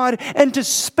in God and to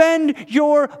spend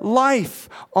your life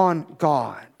on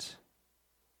God.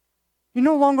 You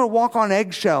no longer walk on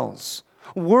eggshells,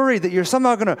 worry that you're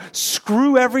somehow going to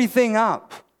screw everything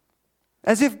up.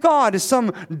 As if God is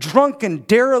some drunken,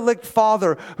 derelict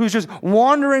father who's just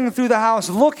wandering through the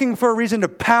house looking for a reason to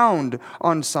pound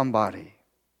on somebody.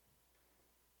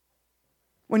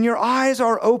 When your eyes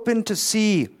are open to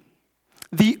see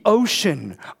the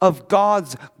ocean of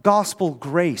God's gospel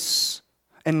grace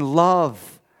and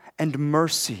love and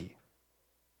mercy,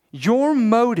 your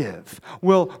motive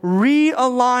will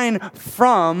realign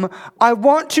from, I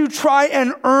want to try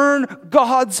and earn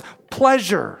God's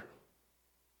pleasure.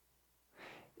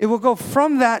 It will go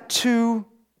from that to,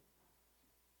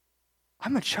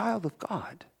 I'm a child of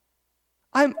God.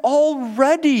 I'm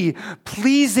already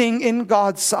pleasing in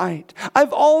God's sight.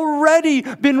 I've already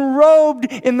been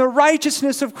robed in the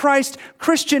righteousness of Christ.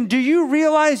 Christian, do you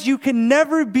realize you can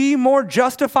never be more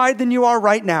justified than you are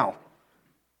right now?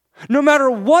 No matter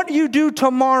what you do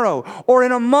tomorrow, or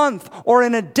in a month, or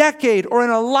in a decade, or in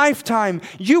a lifetime,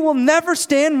 you will never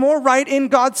stand more right in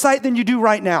God's sight than you do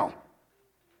right now.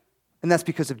 And that's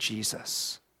because of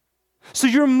Jesus. So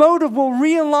your motive will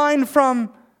realign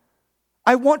from,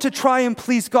 I want to try and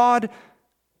please God,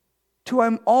 to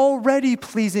I'm already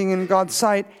pleasing in God's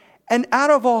sight, and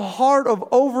out of a heart of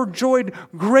overjoyed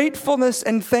gratefulness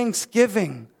and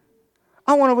thanksgiving,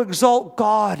 I want to exalt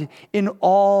God in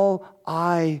all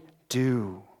I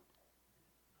do.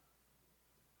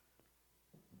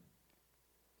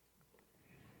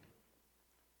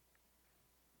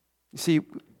 You see,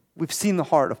 we've seen the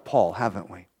heart of Paul,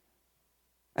 haven't we?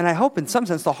 And I hope in some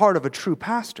sense the heart of a true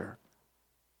pastor.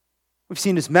 We've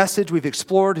seen his message, we've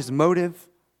explored his motive.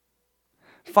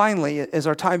 Finally, as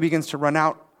our time begins to run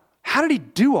out, how did he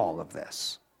do all of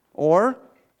this? Or,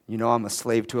 I'm a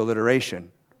slave to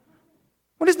alliteration.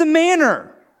 What is the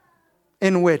manner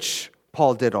in which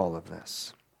Paul did all of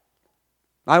this?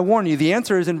 I warn you, the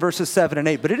answer is in verses 7 and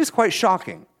 8, but it is quite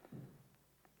shocking.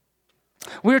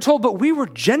 We are told, but we were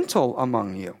gentle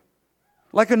among you,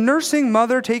 like a nursing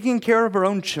mother taking care of her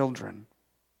own children.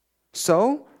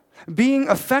 So, being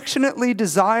affectionately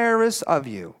desirous of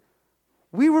you,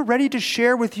 we were ready to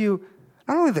share with you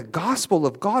not only the gospel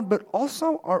of God, but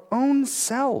also our own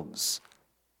selves,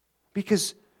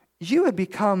 because you had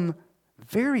become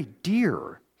very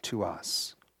dear to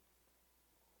us.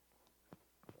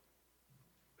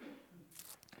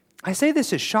 I say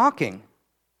this is shocking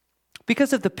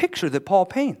because of the picture that Paul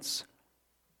paints.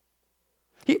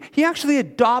 He actually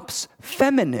adopts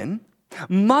feminine,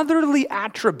 motherly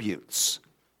attributes,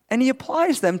 and he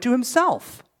applies them to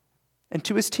himself and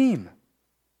to his team.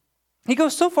 He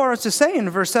goes so far as to say in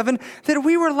verse 7 that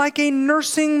we were like a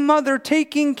nursing mother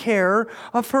taking care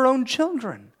of her own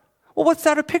children. Well, what's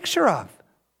that a picture of?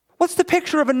 What's the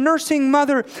picture of a nursing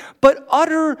mother but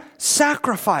utter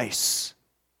sacrifice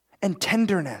and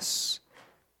tenderness?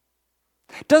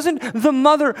 Doesn't the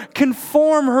mother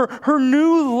conform her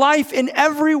new life in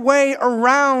every way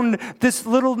around this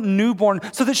little newborn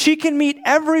so that she can meet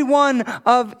every one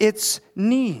of its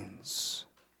needs?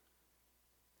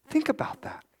 Think about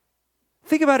that.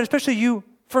 Think about it, especially you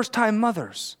first-time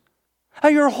mothers. How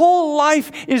your whole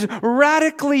life is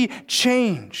radically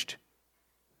changed.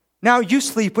 Now you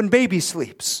sleep when baby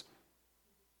sleeps.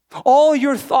 All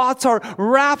your thoughts are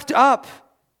wrapped up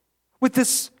with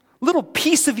this little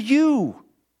piece of you.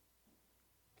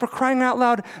 For crying out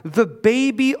loud, the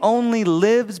baby only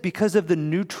lives because of the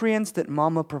nutrients that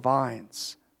mama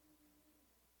provides.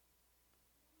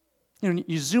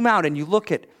 You zoom out and you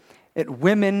look at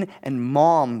women and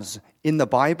moms in the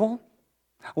Bible.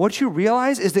 What you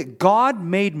realize is that God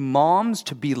made moms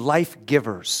to be life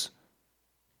givers.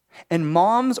 And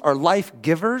moms are life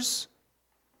givers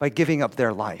by giving up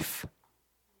their life.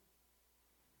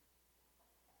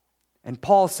 And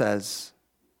Paul says,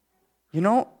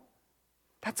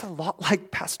 that's a lot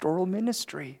like pastoral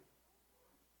ministry.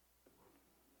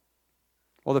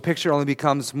 Well, the picture only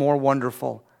becomes more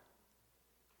wonderful.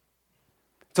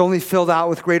 It's only filled out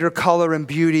with greater color and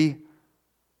beauty.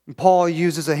 And Paul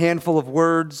uses a handful of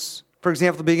words. For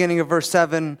example, the beginning of verse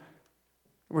 7,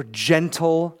 we're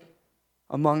gentle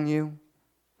among you.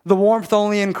 The warmth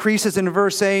only increases in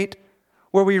verse 8,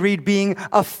 where we read being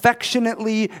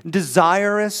affectionately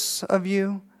desirous of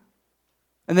you.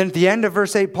 And then at the end of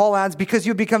verse 8, Paul adds, because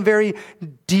you become very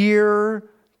dear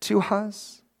to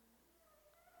us.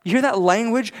 You hear that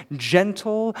language?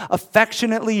 Gentle,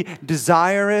 affectionately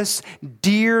desirous,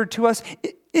 dear to us.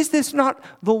 Is this not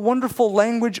the wonderful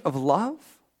language of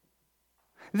love?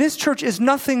 This church is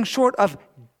nothing short of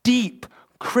deep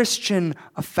Christian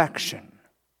affection.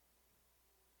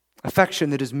 Affection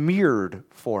that is mirrored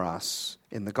for us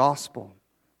in the gospel.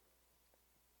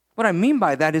 What I mean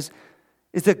by that is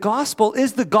the gospel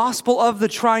is the gospel of the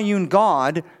triune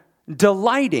God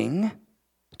delighting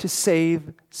to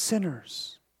save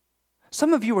sinners.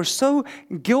 Some of you are so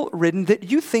guilt-ridden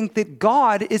that you think that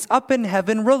God is up in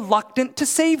heaven reluctant to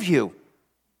save you.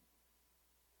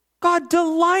 God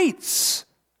delights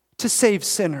to save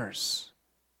sinners.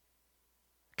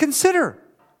 Consider,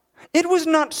 it was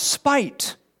not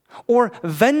spite or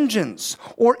vengeance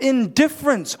or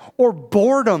indifference or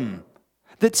boredom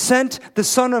that sent the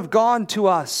Son of God to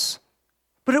us,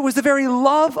 but it was the very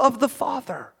love of the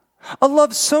Father. A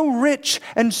love so rich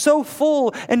and so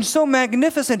full and so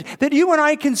magnificent that you and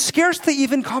I can scarcely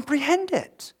even comprehend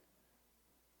it.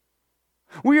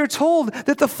 We are told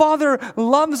that the Father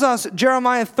loves us,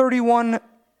 Jeremiah 31,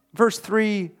 verse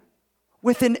 3,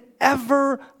 with an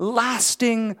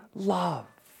everlasting love.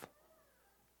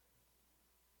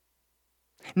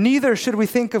 Neither should we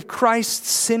think of Christ's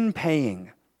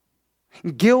sin-paying,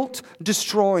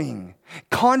 guilt-destroying,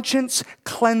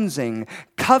 conscience-cleansing,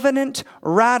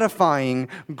 covenant-ratifying,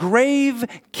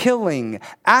 grave-killing,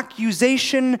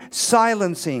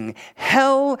 accusation-silencing,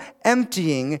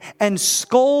 hell-emptying, and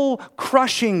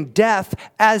skull-crushing death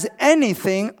as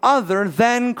anything other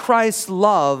than Christ's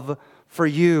love for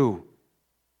you.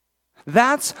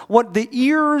 That's what the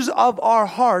ears of our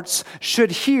hearts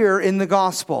should hear in the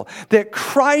gospel, that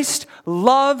Christ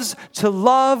loves to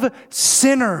love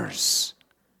sinners.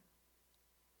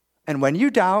 And when you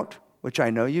doubt, which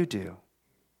I know you do,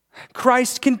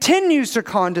 Christ continues to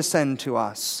condescend to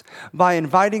us by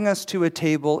inviting us to a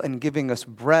table and giving us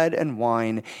bread and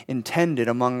wine intended,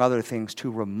 among other things,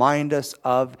 to remind us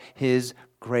of his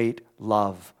great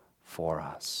love for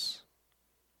us.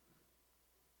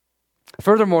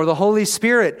 Furthermore, the Holy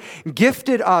Spirit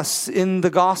gifted us in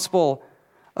the gospel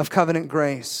of covenant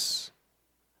grace.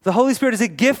 The Holy Spirit is a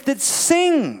gift that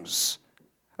sings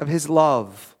of his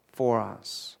love for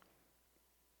us.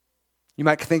 You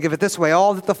might think of it this way: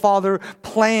 all that the Father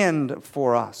planned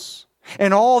for us,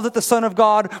 and all that the Son of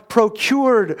God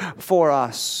procured for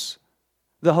us,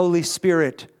 the Holy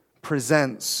Spirit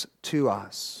presents to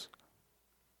us.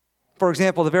 For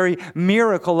example, the very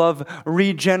miracle of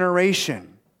regeneration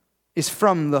is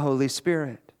from the Holy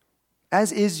Spirit,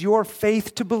 as is your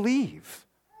faith to believe.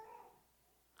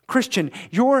 Christian,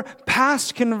 your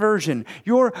past conversion,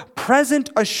 your present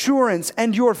assurance,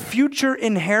 and your future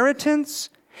inheritance,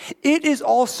 it is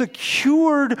all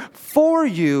secured for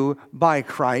you by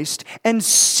Christ and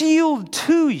sealed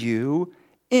to you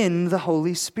in the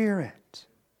Holy Spirit.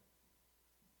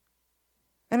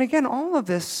 And again, all of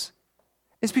this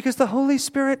is because the Holy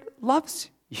Spirit loves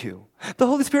you. The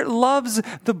Holy Spirit loves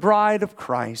the bride of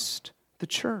Christ, the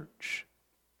church.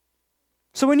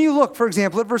 So when you look, for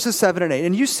example, at verses 7 and 8,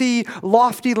 and you see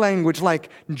lofty language like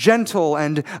gentle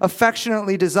and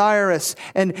affectionately desirous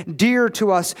and dear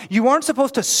to us, you aren't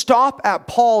supposed to stop at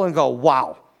Paul and go,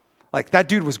 wow, like that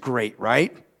dude was great,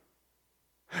 right?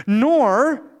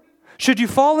 Nor should you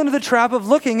fall into the trap of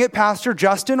looking at Pastor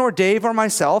Justin or Dave or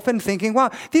myself and thinking, wow,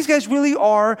 these guys really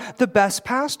are the best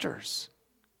pastors.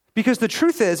 Because the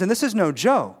truth is, and this is no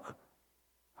joke,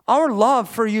 our love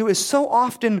for you is so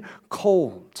often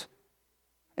cold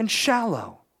and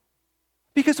shallow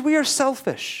because we are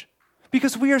selfish,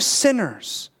 because we are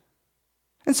sinners.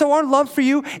 And so our love for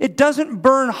you, it doesn't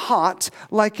burn hot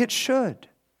like it should.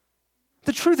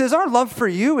 The truth is, our love for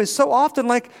you is so often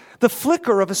like the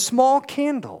flicker of a small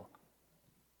candle.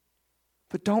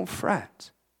 But don't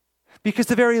fret. Because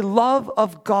the very love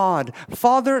of God,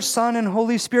 Father, Son, and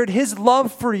Holy Spirit, his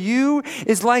love for you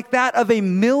is like that of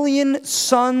 1,000,000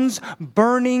 suns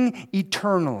burning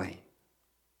eternally.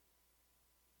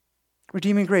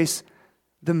 Redeeming grace,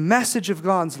 the message of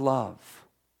God's love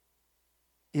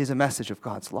is a message of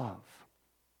God's love.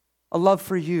 A love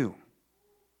for you.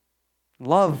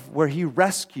 Love where he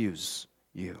rescues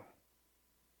you.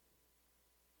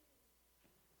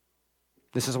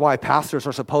 This is why pastors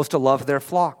are supposed to love their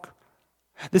flock.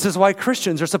 This is why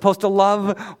Christians are supposed to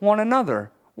love one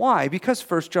another. Why? Because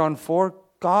 1 John 4,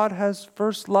 God has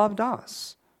first loved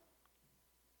us.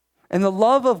 And the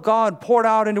love of God poured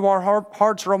out into our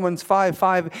hearts, Romans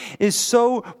 5:5, is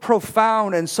so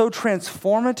profound and so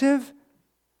transformative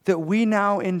that we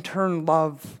now in turn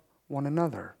love one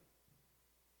another.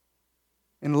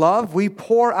 In love, we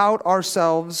pour out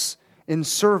ourselves in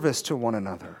service to one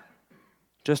another,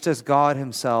 just as God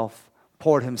himself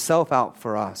poured himself out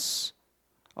for us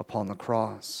upon the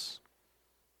cross.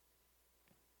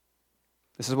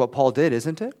 This is what Paul did,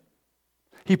 isn't it?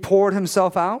 He poured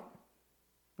himself out.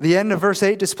 The end of verse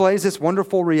 8 displays this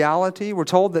wonderful reality. We're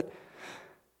told that,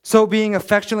 so being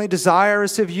affectionately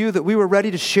desirous of you, that we were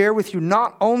ready to share with you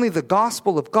not only the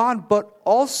gospel of God, but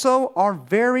also our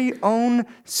very own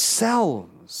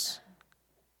selves.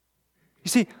 You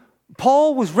see,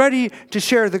 Paul was ready to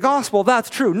share the gospel, that's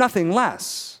true, nothing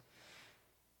less,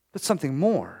 but something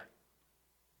more.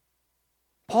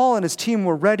 Paul and his team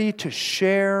were ready to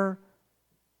share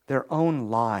their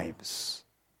own lives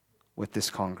with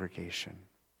this congregation.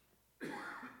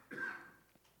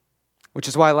 Which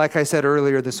is why, like I said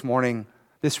earlier this morning,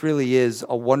 this really is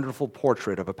a wonderful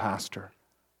portrait of a pastor.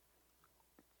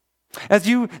 As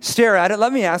you stare at it,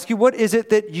 let me ask you, what is it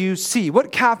that you see?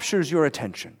 What captures your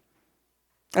attention?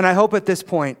 And I hope at this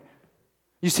point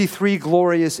you see 3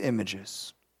 glorious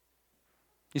images.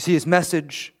 You see his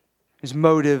message, his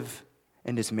motive,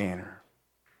 and his manner.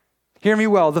 Hear me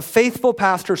well. The faithful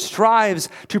pastor strives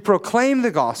to proclaim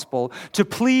the gospel, to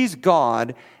please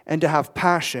God, and to have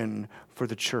passion for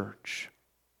the church.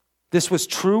 This was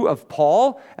true of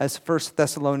Paul, as 1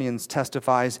 Thessalonians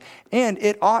testifies, and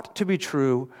it ought to be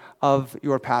true of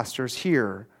your pastors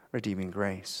here, Redeeming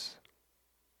Grace.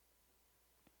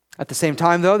 At the same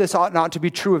time, though, this ought not to be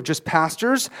true of just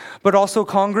pastors, but also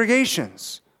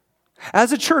congregations.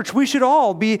 As a church, we should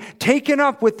all be taken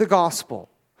up with the gospel,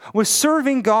 with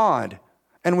serving God,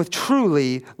 and with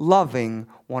truly loving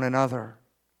one another.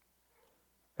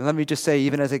 And let me just say,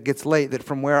 even as it gets late, that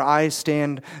from where I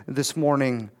stand this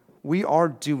morning, we are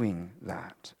doing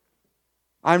that.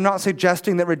 I'm not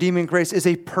suggesting that Redeeming Grace is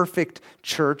a perfect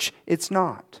church. It's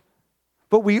not.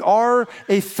 But we are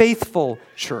a faithful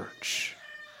church.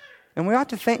 And we ought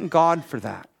to thank God for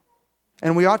that.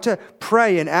 And we ought to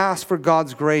pray and ask for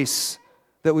God's grace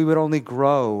that we would only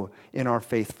grow in our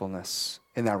faithfulness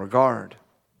in that regard.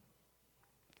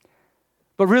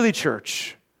 But really,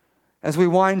 church, as we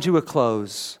wind to a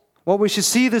close, what we should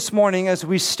see this morning as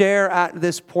we stare at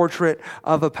this portrait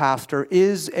of a pastor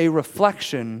is a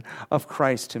reflection of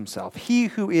Christ himself, he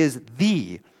who is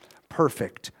the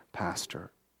perfect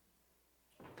pastor.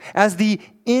 As the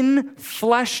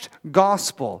in-fleshed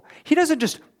gospel, he doesn't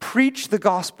just preach the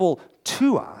gospel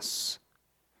to us.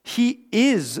 He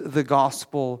is the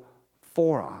gospel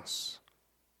for us.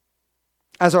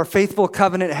 As our faithful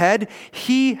covenant head,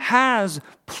 he has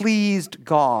pleased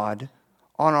God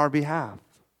on our behalf.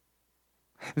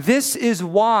 This is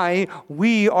why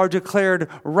we are declared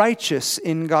righteous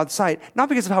in God's sight. Not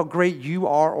because of how great you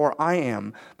are or I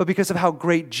am, but because of how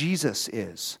great Jesus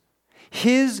is.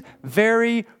 His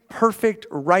very perfect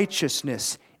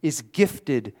righteousness is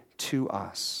gifted to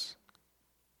us.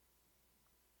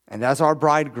 And as our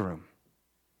bridegroom,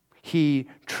 he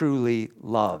truly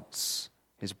loves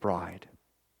his bride.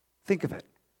 Think of it.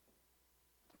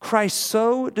 Christ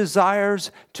so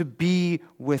desires to be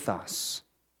with us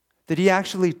that he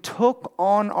actually took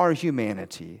on our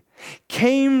humanity,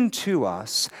 came to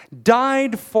us,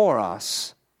 died for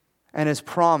us, and has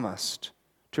promised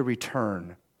to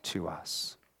return to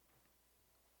us.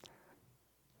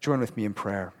 Join with me in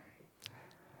prayer.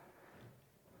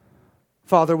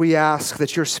 Father, we ask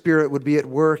that your Spirit would be at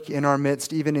work in our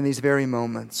midst, even in these very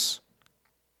moments,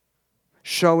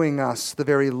 showing us the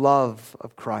very love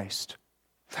of Christ,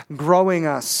 growing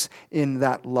us in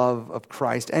that love of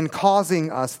Christ, and causing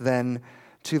us then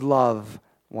to love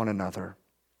one another.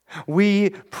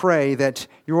 We pray that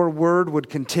your word would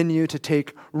continue to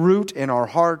take root in our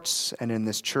hearts and in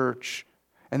this church,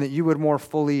 and that you would more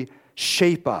fully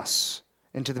shape us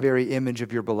into the very image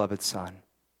of your beloved Son.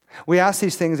 We ask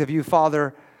these things of you,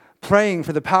 Father, praying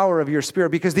for the power of your Spirit,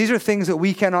 because these are things that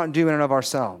we cannot do in and of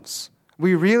ourselves.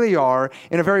 We really are,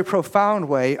 in a very profound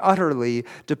way, utterly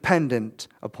dependent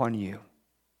upon you.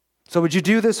 So would you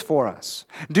do this for us?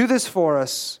 Do this for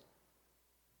us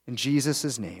in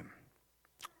Jesus' name.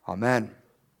 Amen.